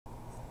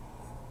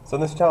So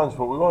in this challenge,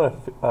 what we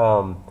want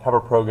to have our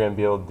program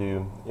be able to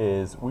do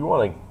is we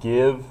want to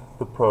give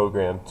the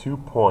program 2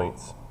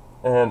 points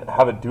and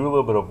have it do a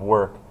little bit of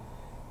work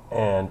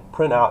and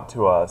print out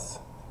to us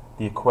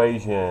the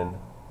equation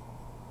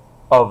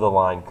of the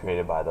line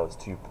created by those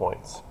 2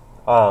 points.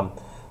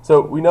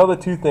 So we know the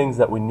two things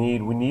that we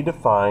need. We need to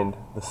find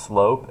the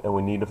slope and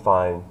we need to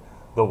find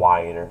the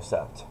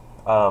y-intercept.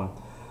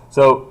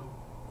 So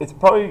it's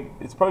probably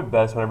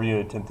best whenever you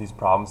attempt these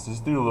problems to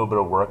just do a little bit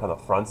of work on the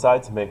front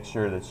side to make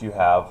sure that you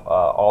have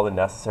all the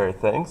necessary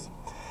things.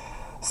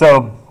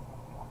 So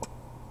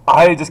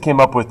I just came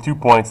up with 2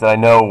 points that I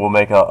know will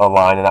make a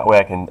line, and that way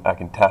I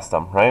can test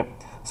them, right?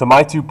 So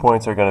my 2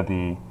 points are going to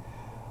be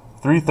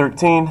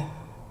 313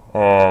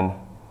 and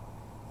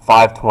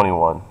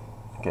 521.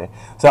 Okay,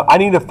 so I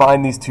need to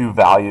find these two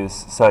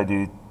values. So I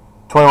do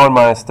 21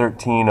 minus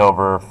 13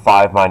 over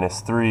 5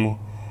 minus 3,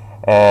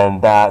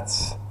 and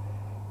that's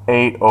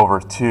 8 over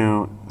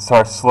 2. So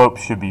our slope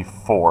should be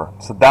 4.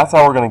 So that's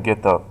how we're going to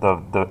get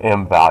the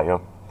m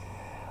value.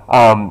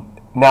 Now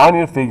I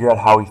need to figure out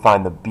how we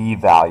find the b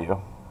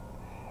value.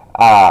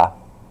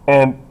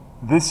 And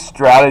this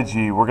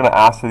strategy, we're going to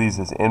ask for these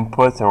as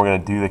inputs, and we're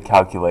going to do the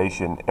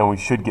calculation, and we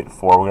should get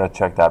 4. We're going to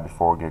check that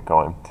before we get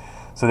going.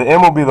 So the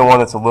m will be the one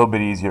that's a little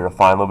bit easier to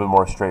find, a little bit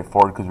more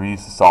straightforward because we're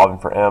used to solving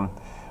for m.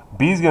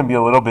 B is going to be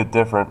a little bit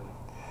different.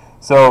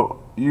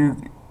 So you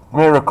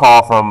may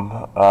recall from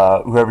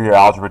whoever your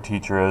algebra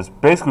teacher is,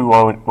 basically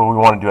what we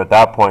want to do at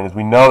that point is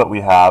we know that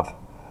we have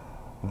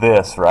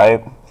this,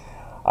 right?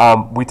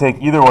 We take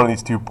either one of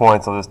these 2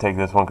 points. I'll just take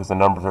this one because the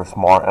numbers are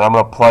smaller, and I'm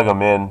going to plug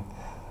them in.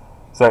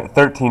 So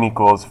 13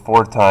 equals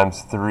 4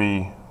 times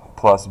 3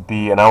 plus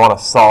b, and I want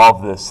to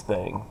solve this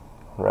thing,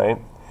 right?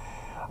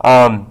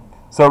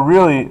 So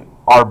really,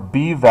 our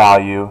b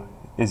value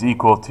is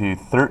equal to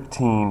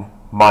 13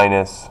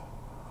 minus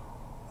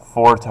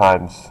 4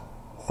 times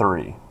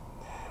 3.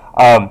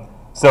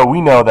 So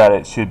we know that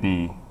it should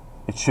be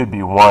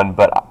 1,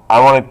 but I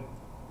want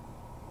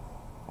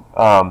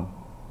to.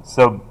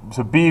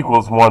 So b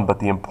equals 1, but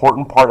the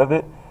important part of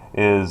it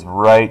is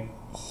right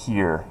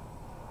here,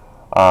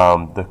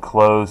 the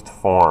closed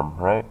form,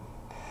 right?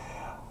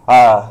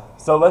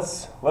 So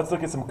let's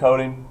look at some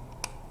coding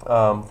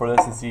for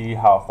this and see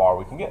how far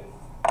we can get.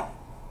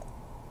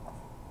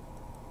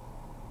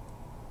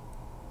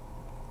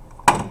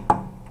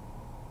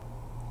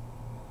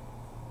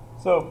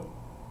 So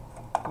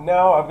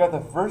now I've got the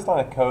first line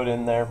of code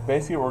in there.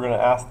 Basically what we're going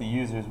to ask the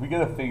users, we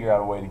got to figure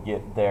out a way to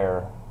get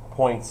their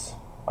points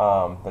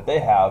that they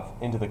have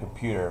into the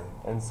computer.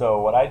 And so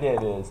what I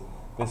did is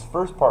this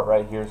first part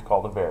right here is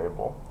called a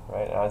variable,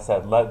 right? And I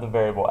said let the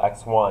variable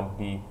x1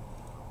 be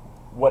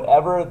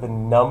whatever the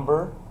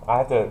number, I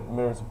have to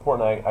remember it's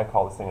important I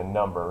call this thing a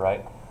number,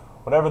 right?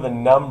 Whatever the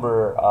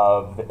number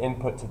of the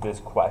input to this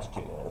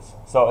question is.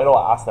 So it'll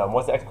ask them,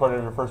 what's the x-coordinate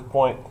of your first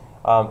point?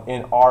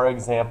 In our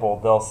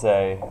example, they'll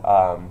say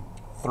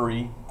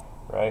 3,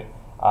 right?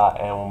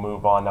 And we'll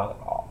move on.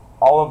 Now,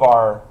 all of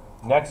our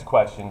next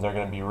questions are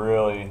going to be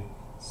really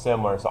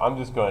similar, so I'm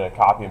just going to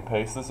copy and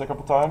paste this a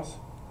couple times.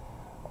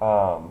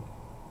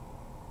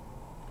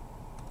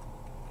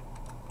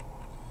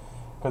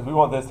 Because we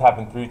want this to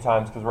happen 3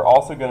 times, because we're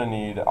also going to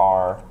need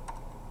our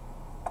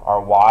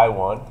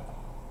y1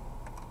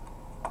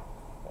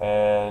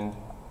 and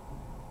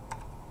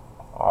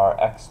our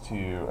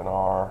x2 and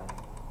our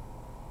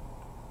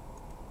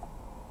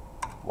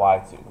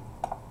y2.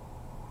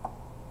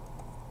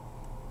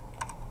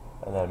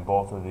 And then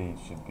both of these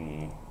should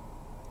be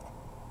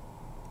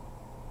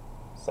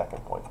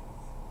second point.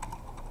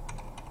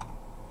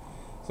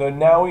 So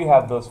now we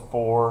have those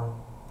 4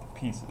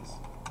 pieces.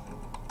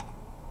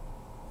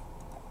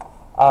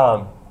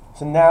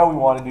 So now we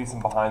want to do some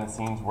behind the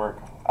scenes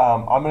work.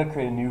 I'm going to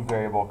create a new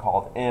variable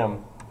called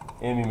m.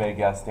 M, you may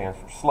guess, stands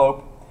for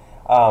slope.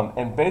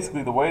 And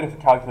basically the way to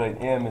calculate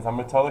m is I'm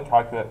going to tell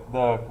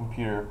the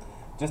computer,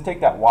 just take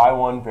that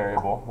y1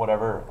 variable,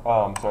 whatever,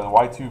 the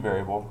y2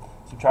 variable,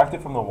 subtract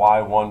it from the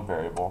y1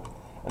 variable,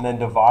 and then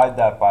divide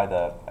that by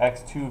the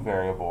x2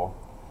 variable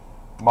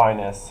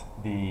minus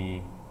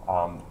the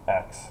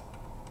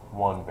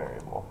x1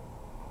 variable.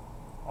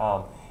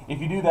 If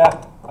you do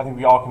that, I think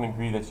we all can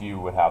agree that you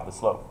would have the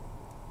slope.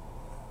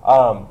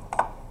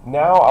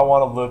 Now I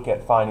want to look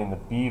at finding the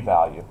b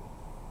value.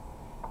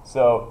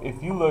 So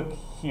if you look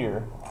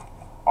here,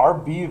 our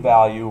b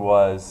value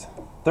was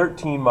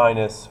 13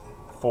 minus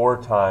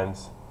 4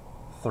 times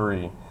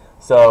 3.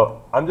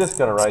 So I'm just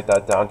going to write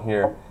that down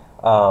here,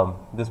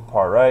 this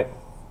part right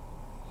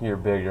here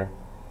bigger.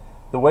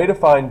 The way to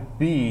find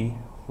b,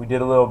 we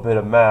did a little bit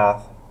of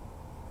math,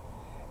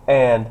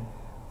 and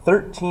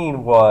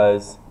 13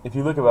 was, if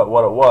you look at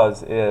what it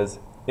was, is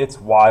it's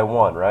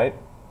y1, right?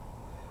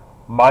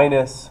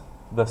 Minus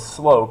the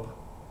slope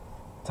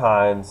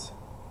times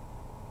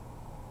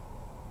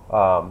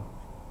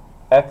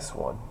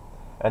x1,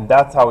 and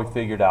that's how we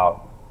figured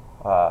out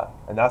our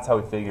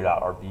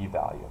b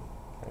value.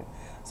 Right?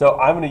 So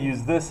I'm going to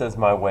use this as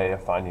my way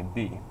of finding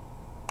b.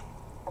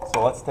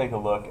 So let's take a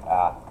look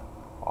at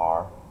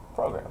our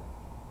program.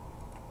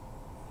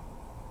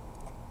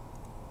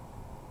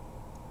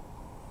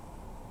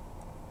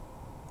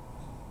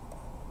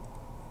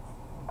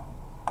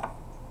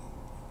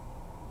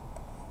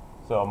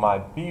 So my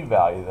b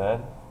value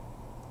then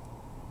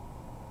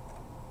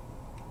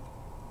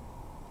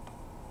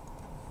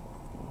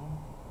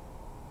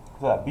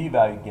so that b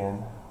value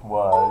again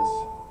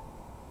was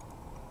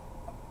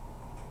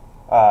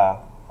I'm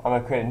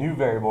going to create a new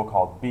variable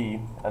called b,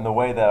 and the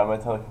way that I'm going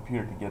to tell the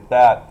computer to get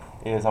that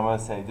is I'm going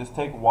to say just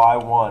take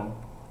y1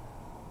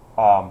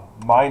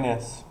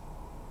 minus,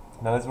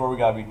 now this is where we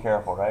got to be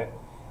careful, right?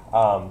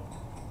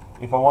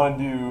 If I want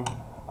to do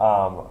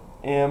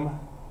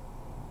m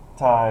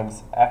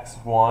times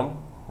x1,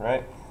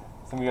 right?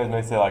 Some of you guys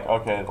may say like,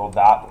 okay, well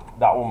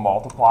that will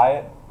multiply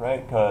it,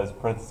 right? Because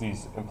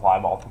parentheses imply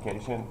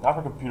multiplication. Not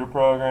for computer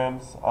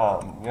programs.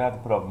 You're going to have to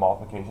put a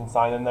multiplication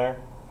sign in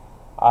there.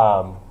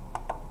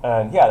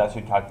 And yeah, that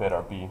should calculate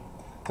our b.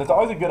 So it's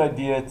always a good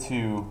idea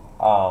to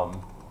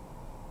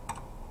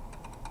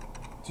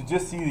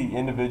just see the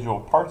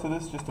individual parts of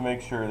this, just to make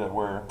sure that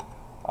we're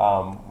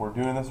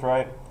doing this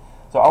right.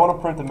 So I want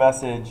to print the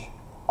message,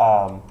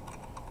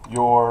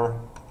 your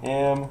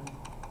m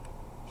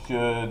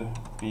should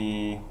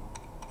be,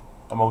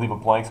 I'm going to leave a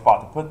blank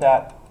spot to put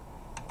that,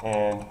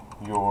 and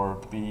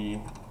your b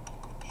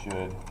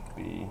should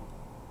be,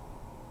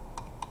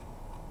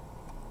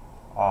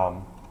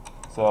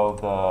 so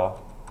the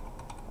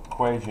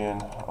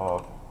equation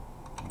of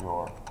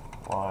your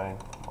line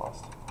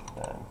must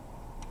then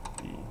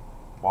be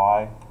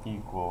y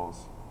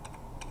equals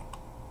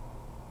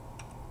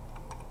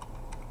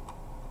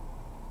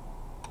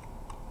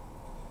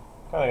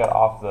kind of got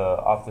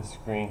off the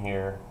screen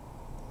here,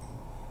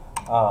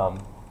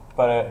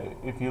 but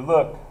if you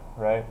look,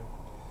 right,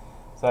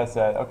 so I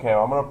said, okay,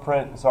 well, I'm going to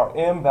print, so our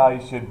m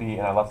value should be,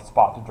 and I left a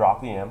spot to drop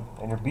the m,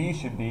 and your b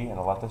should be, and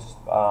I left a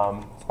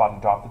spot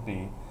to drop the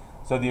b.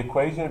 So the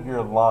equation of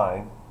your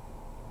line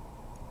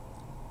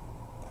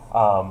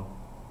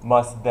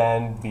must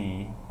then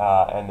be,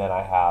 and then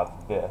I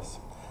have this.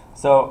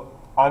 So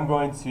I'm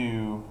going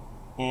to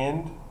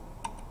end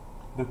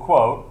the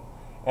quote,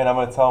 and I'm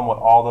going to tell them what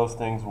all those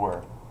things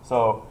were.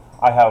 So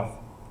I had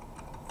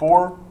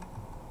four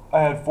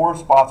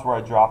spots where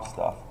I dropped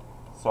stuff.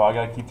 So I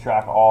got to keep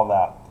track of all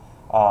that.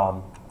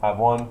 I have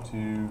 1,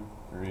 2,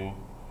 3,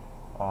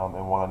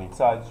 and 1 on each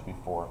side. It should be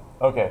 4.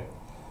 Okay.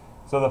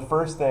 So the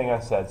first thing I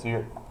said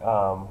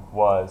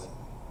was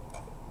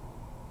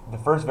the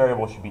first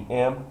variable should be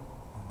m,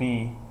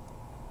 b,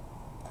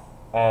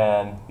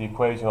 and the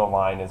equational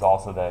line is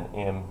also then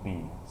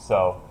mb.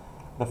 So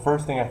the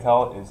first thing I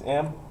tell it is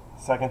m.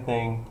 Second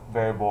thing,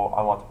 variable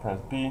I want to print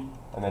is b,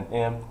 and then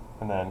m,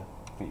 and then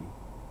b.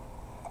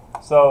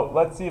 So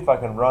let's see if I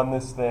can run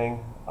this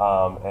thing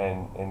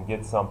and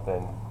get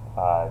something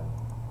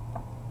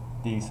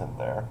decent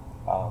there.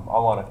 I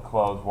want to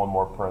close one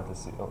more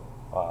parenthesis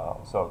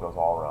so it goes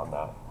all around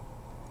that.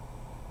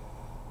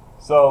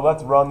 So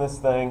let's run this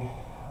thing,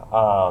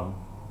 and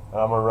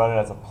I'm going to run it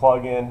as a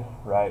plugin,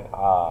 right?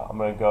 I'm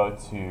going to go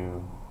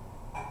to,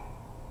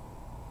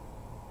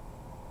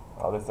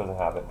 oh, this doesn't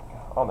have it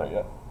on there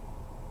yet.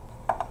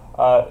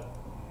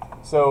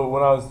 So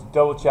when I was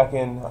double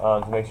checking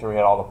to make sure we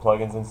had all the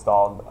plugins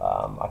installed,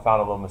 I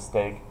found a little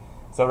mistake.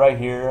 So right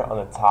here on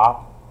the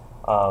top,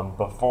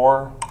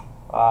 before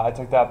I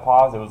took that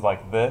pause, it was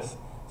like this.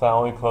 So I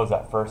only closed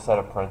that first set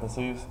of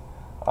parentheses.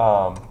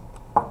 So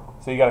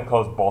you got to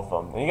close both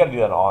of them, and you got to do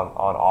that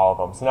on all of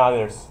them. So now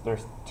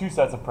there's two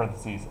sets of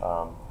parentheses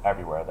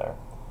everywhere there.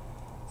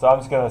 So I'm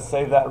just going to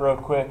save that real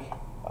quick.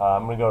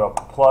 I'm going to go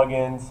to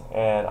plugins,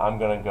 and I'm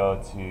going to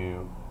go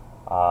to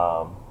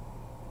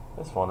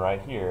this one right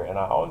here, and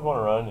I always want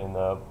to run in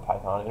the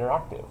Python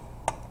Interactive.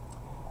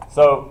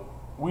 So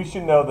we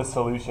should know the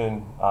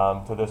solution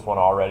to this one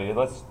already.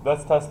 Let's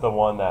test the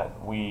one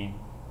that we've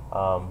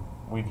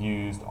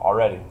used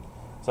already.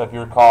 So if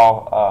you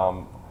recall,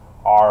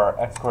 our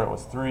x-coordinate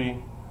was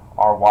 3,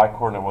 our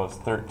y-coordinate was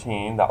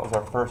 13. That was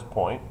our first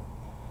point.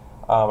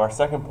 Our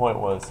second point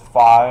was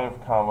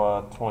 5,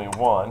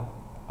 21,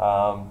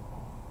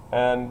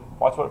 and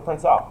watch what it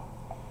prints out.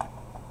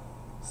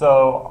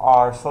 So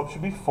our slope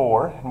should be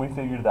 4, and we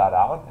figured that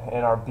out,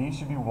 and our b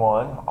should be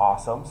 1.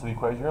 Awesome. So the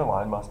equation of your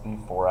line must be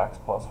 4x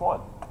plus 1.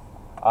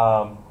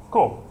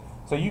 Cool.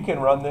 So you can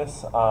run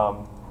this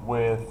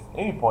with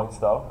any points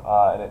though,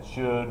 and it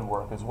should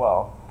work as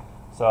well.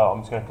 So I'm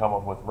just going to come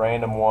up with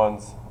random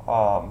ones,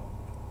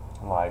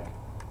 like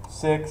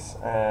 6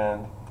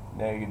 and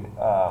negative.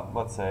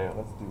 Let's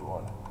do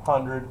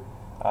 100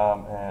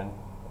 and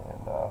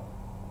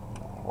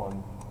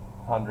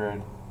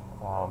 100.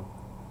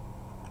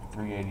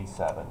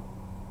 387.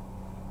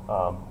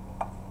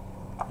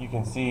 You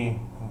can see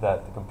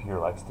that the computer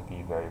likes to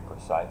be very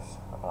precise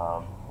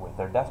with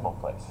their decimal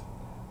place.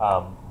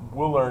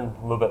 We'll learn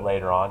a little bit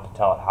later on to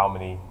tell it how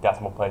many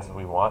decimal places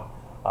we want,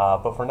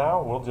 but for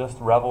now we'll just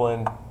revel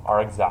in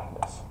our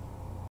exactness.